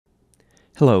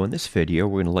Hello, in this video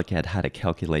we're going to look at how to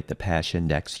calculate the Paasche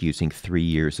index using 3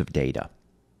 years of data.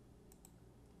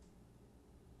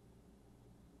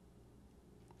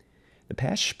 The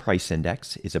Paasche price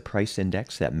index is a price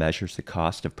index that measures the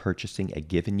cost of purchasing a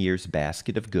given year's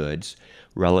basket of goods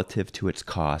relative to its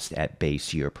cost at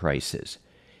base year prices.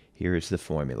 Here is the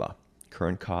formula.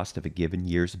 Current cost of a given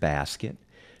year's basket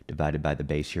divided by the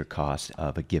base year cost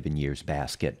of a given year's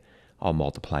basket, all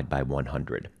multiplied by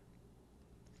 100.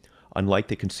 Unlike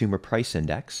the Consumer Price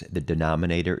Index, the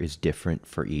denominator is different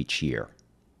for each year.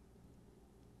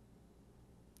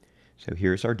 So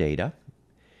here's our data.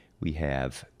 We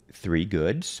have 3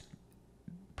 goods,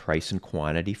 price and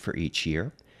quantity for each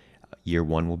year. Year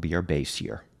 1 will be our base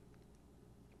year.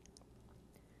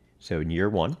 So in year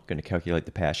 1, I'm going to calculate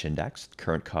the Paasche index,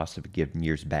 current cost of a given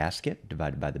year's basket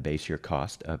divided by the base year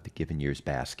cost of the given year's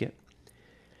basket.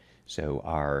 So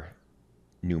our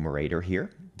numerator here,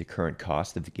 the current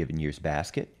cost of the given year's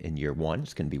basket in year 1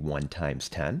 is going to be 1 times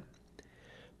 10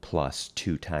 plus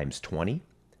 2 times 20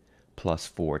 plus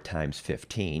 4 times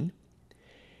 15.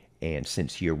 And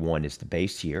since year 1 is the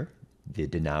base year, the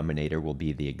denominator will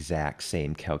be the exact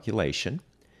same calculation.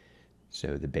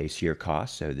 So the base year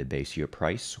cost, so the base year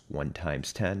price, 1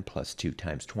 times 10 plus 2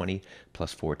 times 20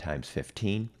 plus 4 times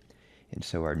 15. And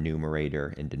so our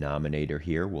numerator and denominator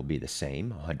here will be the same,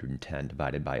 110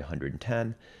 divided by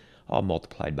 110, all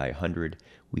multiplied by 100,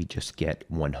 we just get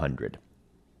 100.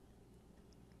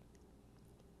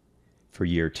 For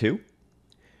year 2,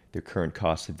 the current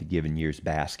cost of the given year's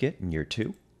basket in year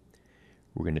 2,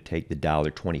 we're going to take the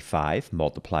 $1.25,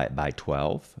 multiply it by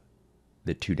 12,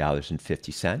 the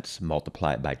 $2.50,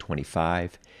 multiply it by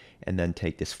 25, and then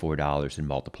take this $4 and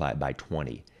multiply it by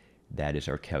 20. That is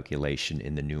our calculation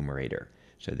in the numerator.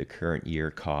 So the current year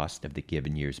cost of the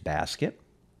given year's basket.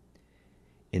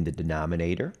 In the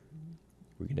denominator,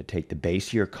 we're going to take the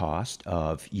base year cost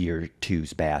of year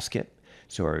 2's basket.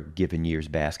 So our given year's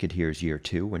basket here is year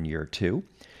 2 and year 2.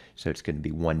 So it's going to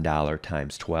be $1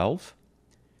 times 12,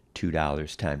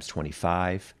 $2 times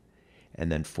 25, and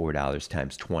then $4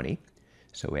 times 20.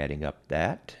 So adding up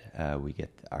that, we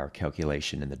get our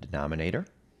calculation in the denominator.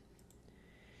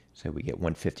 So we get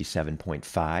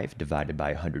 157.5 divided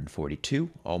by 142,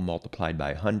 all multiplied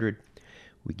by 100.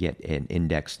 We get an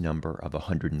index number of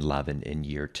 111 in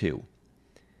year 2.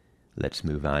 Let's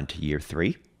move on to year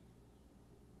 3.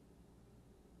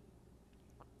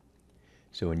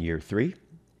 So in year 3,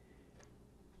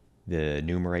 the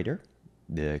numerator,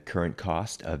 the current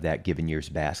cost of that given year's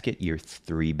basket, year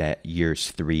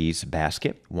 3's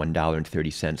basket,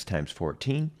 $1.30 times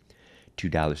 14,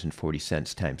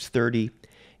 $2.40 times 30,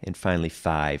 and finally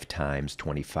 5 times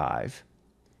 25.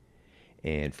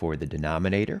 And for the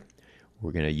denominator,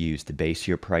 we're going to use the base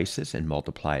year prices and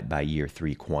multiply it by year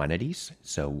 3 quantities.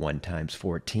 So 1 times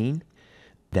 14,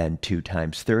 then 2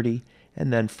 times 30,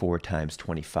 and then 4 times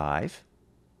 25.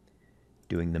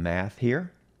 Doing the math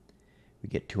here, we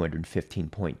get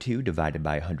 215.2 divided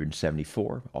by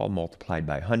 174, all multiplied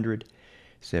by 100.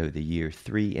 So the year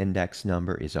 3 index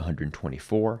number is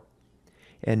 124.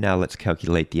 And now let's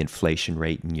calculate the inflation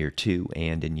rate in year 2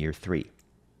 and in year 3.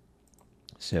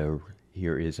 So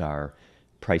here is our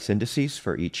price indices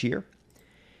for each year.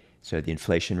 So the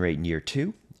inflation rate in year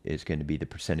 2 is going to be the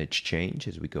percentage change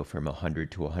as we go from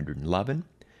 100 to 111,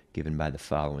 given by the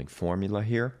following formula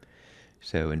here.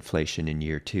 So inflation in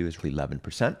year 2 is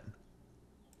 11%.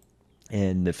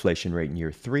 And the inflation rate in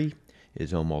year 3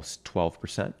 is almost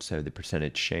 12%. So the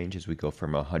percentage change as we go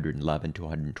from 111 to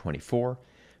 124.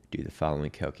 Do the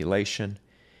following calculation,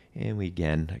 and we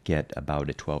again get about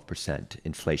a 12%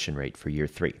 inflation rate for year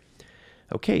 3.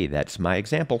 Okay, that's my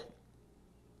example.